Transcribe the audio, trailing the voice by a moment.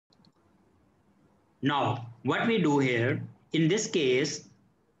Now, what we do here, in this case,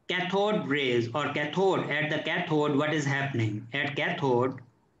 cathode rays or cathode, at the cathode, what is happening? At cathode,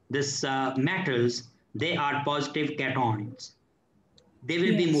 this metals, they are positive cations. They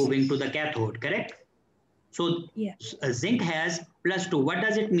will be Yes. moving to the cathode, correct? So Yeah. zinc has +2. What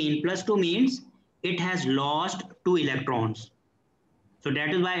does it mean? +2 means it has lost 2 electrons. So that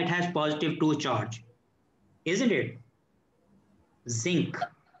is why it has +2 charge, isn't it? Zinc,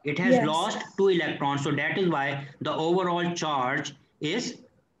 it has Yes. lost 2 electrons. So that is why the overall charge is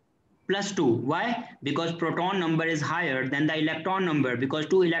 +2. Why? Because proton number is higher than the electron number, because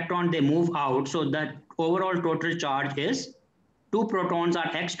 2 electrons, they move out. So the overall total charge is 2 protons are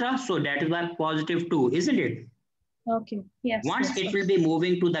extra. So that is why +2, isn't it? Okay. Yes. Once Yes. it will Okay. be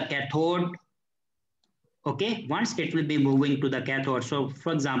moving to the cathode, okay, once it will be moving to the cathode. So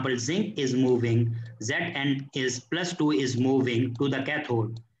for example, zinc is moving, Zn is +2 is moving to the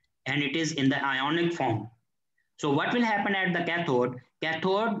cathode, and it is in the ionic form. So what will happen at the cathode?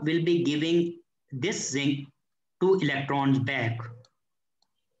 Cathode will be giving this zinc 2 electrons back.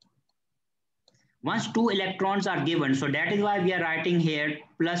 Once 2 electrons are given, so that is why we are writing here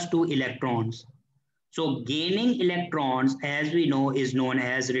 +2 electrons. So gaining electrons, as we know, is known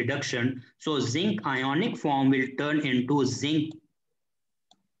as reduction. So zinc ionic form will turn into zinc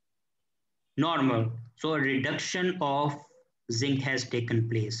normal. So reduction of zinc has taken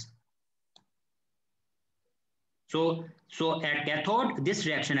place. So at cathode, this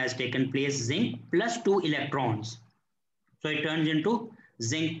reaction has taken place, zinc +2 electrons. So it turns into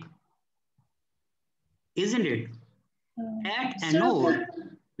zinc, isn't it? At So anode,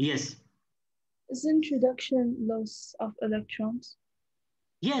 yes, isn't reduction loss of electrons?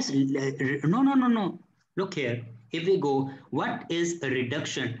 yes, no. Look here. If we go, what is a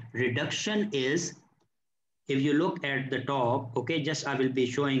reduction? Reduction is, if you look at the top, okay, just I will be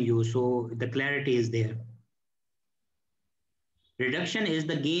showing you so the clarity is there. Reduction is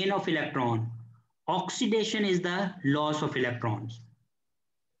the gain of electron. Oxidation is the loss of electrons.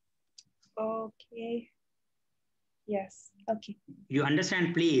 Okay. Yes. Okay. You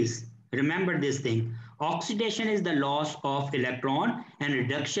understand, please remember this thing. Oxidation is the loss of electron and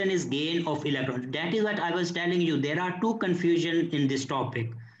reduction is gain of electron. That is what I was telling you. There are two confusion in this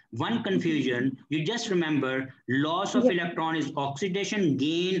topic. One confusion, you just remember, loss of Yeah. electron is oxidation,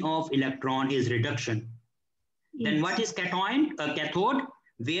 gain of electron is reduction. Then what Yes. is cation? A cathode,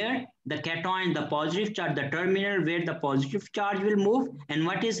 where the cation, the positive charge, the terminal where the positive charge will move. And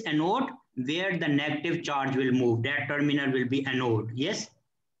what is anode? Where the negative charge will move. That terminal will be anode. Yes?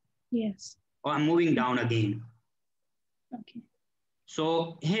 Yes. Or I'm moving down again. Okay.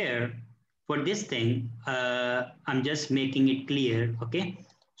 So here, for this thing, I'm just making it clear, okay?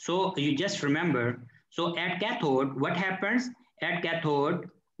 So you just remember, so at cathode, what happens? At cathode,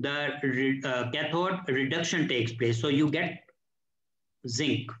 the cathode reduction takes place. So you get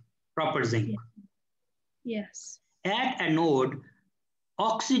zinc, proper zinc. Yeah. Yes. At anode,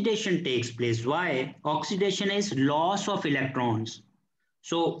 oxidation takes place. Why? Oxidation is loss of electrons.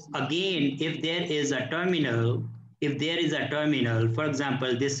 So again, if there is a terminal, for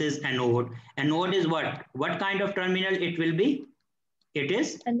example, this is anode. Anode is what? What kind of terminal it will be? It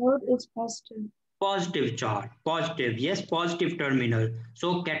is Anode is positive. positive charge, positive, yes, positive terminal.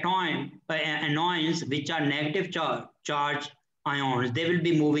 So anions, which are negative charge ions, they will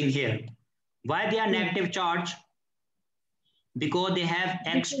be moving here. Why they are Yeah. negative charge? Because they have Because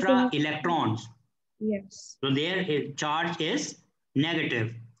they extra have. electrons. Yes. So their charge is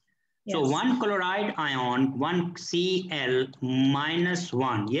negative. So Yes. one chloride ion, one Cl minus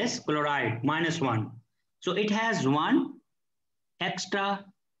 1. Yes, chloride minus 1. So it has one extra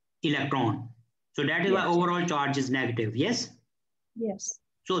electron. So that is why Yes. overall charge is negative. Yes. Yes.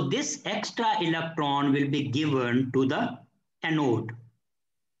 So this extra electron will be given to the anode.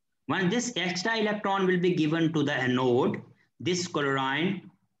 When this extra electron will be given to the anode, this chlorine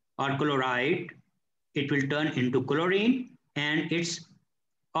or chloride, it will turn into chlorine and its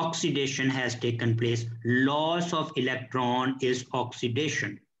oxidation has taken place. Loss of electron is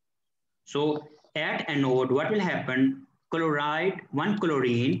oxidation. So at anode, what will happen? Chloride, one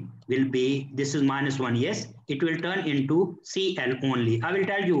chlorine will be, this is -1, yes, it will turn into Cl only. I will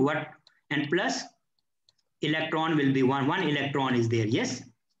tell you what, and plus electron will be one electron is there, yes,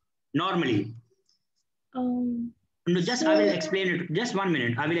 normally. No, just I will So explain it. Just 1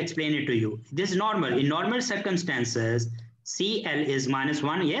 minute. I will explain it to you. This is normal. In normal circumstances, Cl is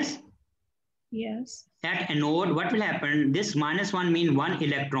 -1. Yes. yes. At anode, what will happen? This -1 mean one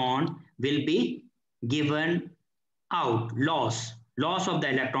electron will be given out. Loss of the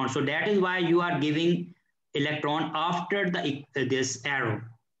electron. So that is why you are giving electron after the this arrow.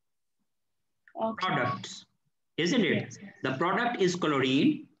 products, isn't it? Yes. The product is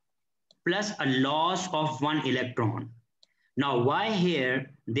chlorine plus a loss of one electron. Now, why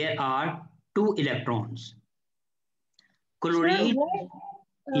here there are two electrons? Chlorine,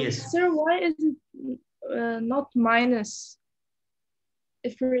 yes. Sir, why is it not minus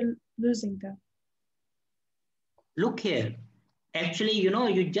if we're losing them? Look here. Actually,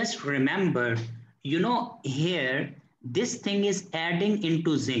 you just remember, here, this thing is adding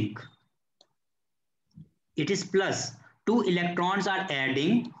into zinc. It is plus. Two electrons are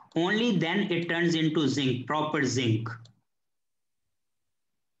adding, only then it turns into zinc, proper zinc.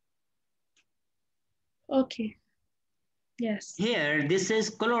 Okay. Yes. Here, this is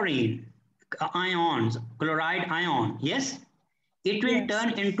chlorine, ions, chloride ion. Yes? It will Yes.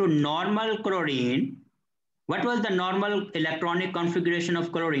 turn into normal chlorine. What was the normal electronic configuration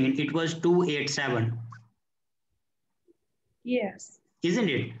of chlorine? It was 287. Yes. Isn't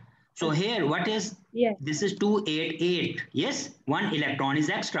it? So here, what is? Yes. This is 288. Yes? One electron is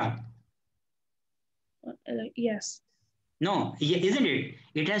extra. Yes. No, isn't it?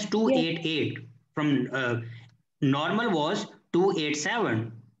 It has 288. From normal was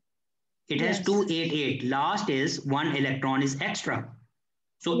 287. It has Yes. 288. Last is one electron is extra.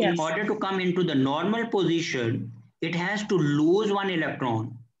 So in Yes. order to come into the normal position, it has to lose one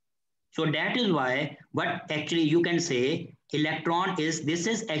electron. So that is why what actually you can say electron is, this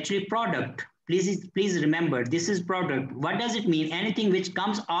is actually product. Please remember, this is product. What does it mean? Anything which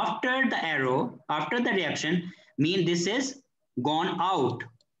comes after the arrow, after the reaction, mean this is gone out.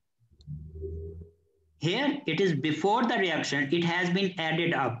 Here it is before the reaction, it has been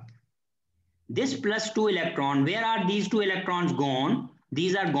added up. This plus 2 electron, where are these 2 electrons gone?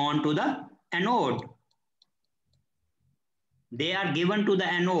 These are gone to the anode. They are given to the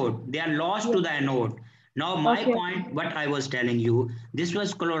anode. They are lost to the anode. Now my point, what I was telling you, this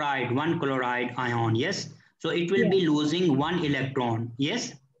was chloride, one chloride ion, yes? So it will be losing one electron,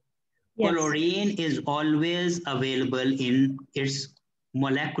 yes? Chlorine is always available in its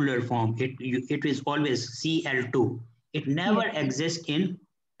molecular form. It is always Cl2. It never exists in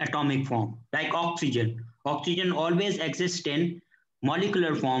atomic form, like oxygen. Oxygen always exists in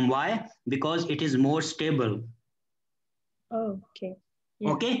molecular form. Why? Because it is more stable. Okay.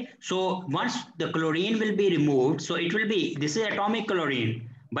 Okay, so once the chlorine will be removed, so it will be, this is atomic chlorine,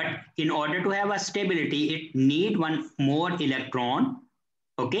 but in order to have a stability, it need one more electron.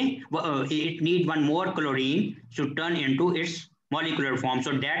 Okay, it need one more chlorine to turn into its molecular form.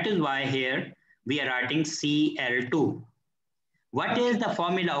 So that is why here we are writing Cl2. What is the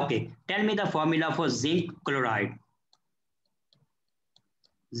formula? Okay, tell me the formula for zinc chloride.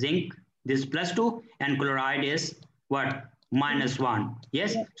 Zinc, this plus 2, and chloride is what? -1.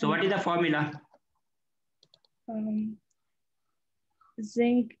 Yes. So what is the formula?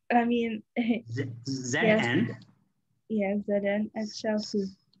 Zinc. I mean. Zn. Yeah, Zn HL2.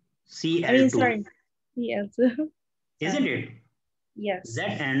 Cl2. I mean, sorry, Cl2. Isn't it? Yes.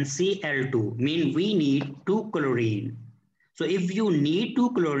 ZnCl2 mean we need 2 chlorine. So if you need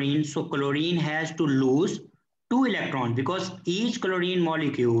 2 chlorine, so chlorine has to lose 2 electrons because each chlorine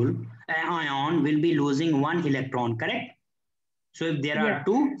molecule, ion, will be losing 1 electron, correct? So if there are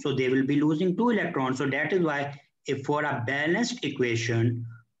 2, so they will be losing 2 electrons. So that is why if for a balanced equation,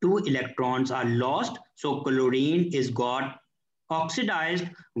 2 electrons are lost, so chlorine is got oxidized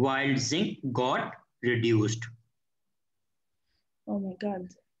while zinc got reduced. Oh my God.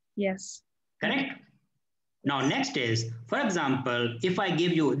 Yes. Correct? Now next is, for example, if I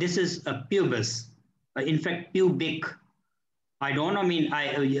give you, this is a pubis, in fact pubic. I don't know, I mean,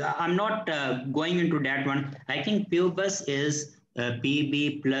 I'm not going into that one. I think pubis is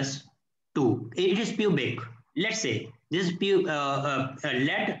Pb plus 2. It is pubic. Let's say this is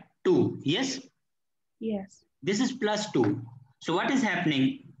lead 2. Yes? Yes. This is plus 2. So what is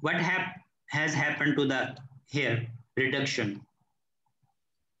happening? What has happened to the here? Reduction.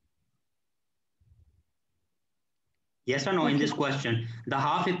 Yes or no in this question? The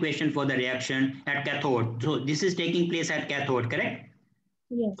half equation for the reaction at cathode. So this is taking place at cathode, correct?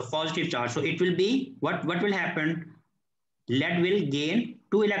 Yes. So positive charge. So it will be, what will happen? Lead will gain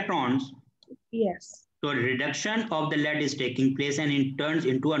 2 electrons. Yes. So reduction of the lead is taking place and it turns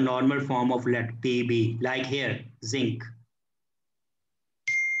into a normal form of lead, Pb, like here, zinc.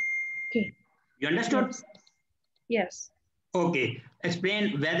 Okay. You understood? Yes. Okay.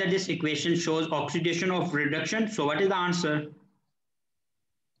 Explain whether this equation shows oxidation or reduction. So what is the answer?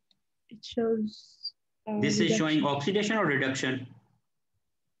 It shows this reduction. Is showing oxidation or reduction?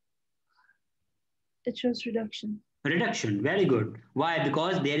 It shows reduction. Reduction. Very good. Why?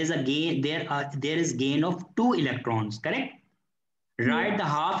 Because there is a gain, there is gain of 2 electrons, correct? Write the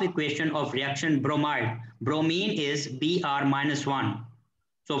half equation of reaction bromide. Bromine is Br minus 1.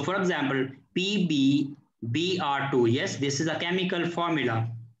 So for example, PbBr2. Yes, this is a chemical formula.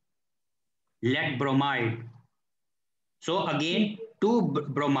 Let bromide. So again, 2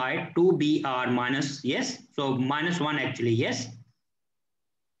 bromide, 2 Br minus, yes. So minus 1 actually, yes.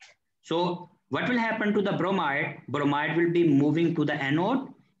 So what will happen to the bromide? Bromide will be moving to the anode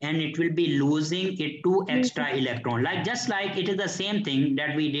and it will be losing its 2 extra electron. Just like it is the same thing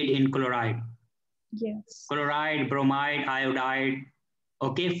that we did in chloride. Yes. Chloride, bromide, iodide,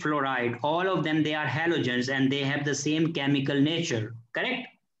 okay, fluoride, all of them, they are halogens and they have the same chemical nature, correct?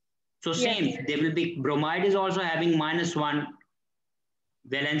 So same, Yes. they will be, bromide is also having minus 1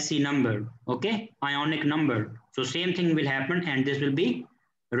 valency number, okay, ionic number. So same thing will happen and this will be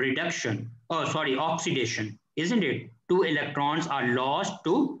reduction, oh sorry, oxidation, isn't it? 2 electrons are lost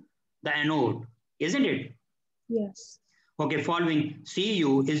to the anode, isn't it? Yes. Okay, following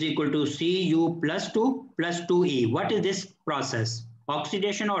Cu is equal to Cu plus 2 plus 2E. What is this process?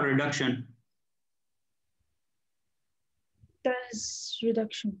 Oxidation or reduction? That is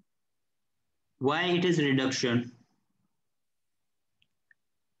reduction. Why it is reduction?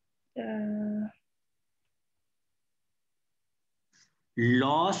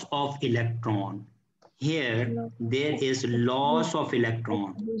 Loss of electron. Here, there is loss of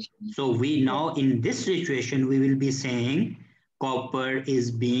electron. So we now in this situation, we will be saying copper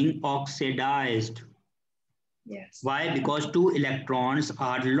is being oxidized. Yes. Why? Because 2 electrons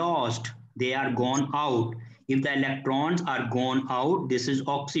are lost. They are gone out. If the electrons are gone out, this is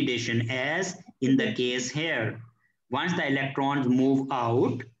oxidation, as in the case here. Once the electrons move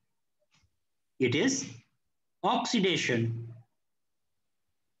out, it is oxidation.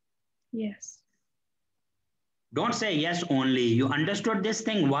 Yes. Don't say yes only. You understood this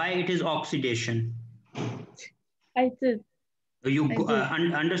thing, why it is oxidation? I did. You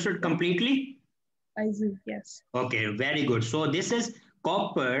understood completely? I do, yes. Okay, very good. So this is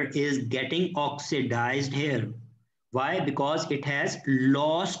copper is getting oxidized here. Why? Because it has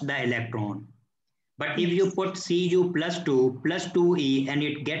lost the electron. But if you put Cu plus 2 plus 2E and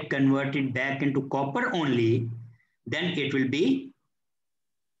it get converted back into copper only, then it will be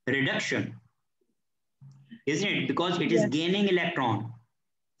reduction. Isn't it? Because it is gaining electron.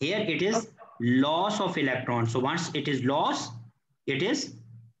 Here it is loss of electron. So once it is lost, it is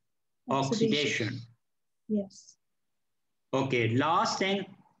oxidation. Yes. Okay, last thing,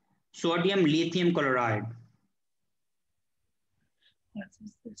 sodium lithium chloride. What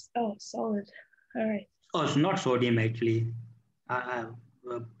is this? Oh, solid. All right. Oh, it's not sodium actually.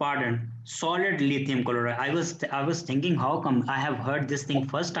 Pardon, solid lithium chloride. I was thinking, how come I have heard this thing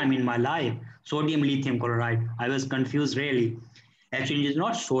first time in my life? Sodium lithium chloride. I was confused really. Actually, it is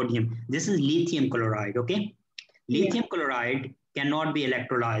not sodium. This is lithium chloride. Okay, lithium chloride cannot be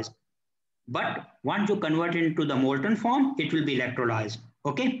electrolyzed, but once you convert it into the molten form, it will be electrolyzed.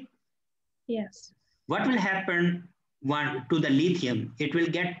 Okay. Yes. What will happen to the lithium? It will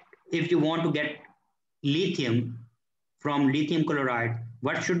get, if you want to get lithium from lithium chloride,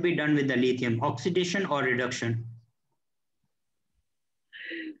 what should be done with the lithium? Oxidation or reduction?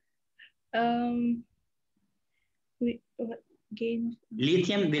 Gain.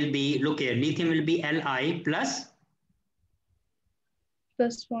 Lithium will be, look here, lithium will be Li plus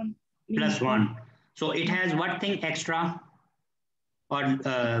 1. Plus 1. So it has what thing extra? Or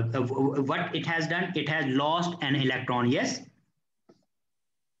what it has done? It has lost an electron, yes?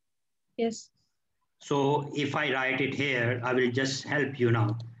 Yes. So if I write it here, I will just help you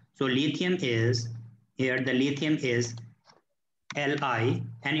now. So lithium is, here the lithium is Li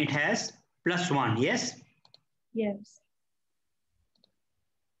and it has plus 1, yes? Yes.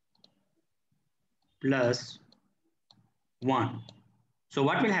 Plus 1. So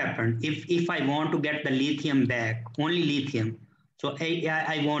what will happen if I want to get the lithium back, only lithium. So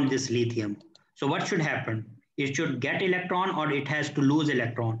I want this lithium. So what should happen? It should get electron or it has to lose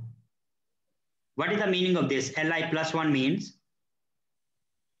electron. What is the meaning of this? Li plus 1 means?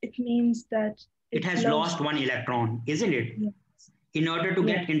 It means that it has lost 1 electron, isn't it? Yes. In order to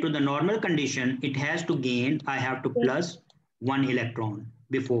get into the normal condition, it has to gain, I have to plus 1 electron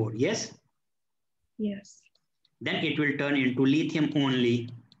before, yes? Yes. Then it will turn into lithium only.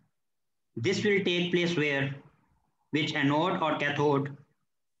 This will take place where? Which anode or cathode?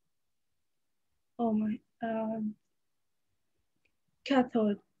 Oh my,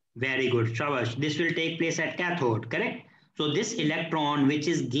 cathode. Very good, Shabash. This will take place at cathode, correct? So this electron which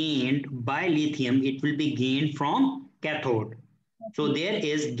is gained by lithium, it will be gained from cathode. So there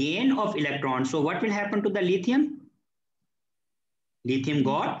is gain of electrons. So what will happen to the lithium? Lithium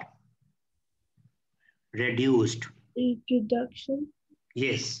got reduced. Reduction.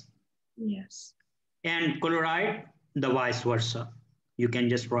 Yes. Yes. And chloride, the vice versa. You can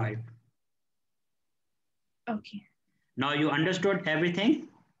just write. Okay. Now you understood everything?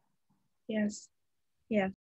 Yes. Yes.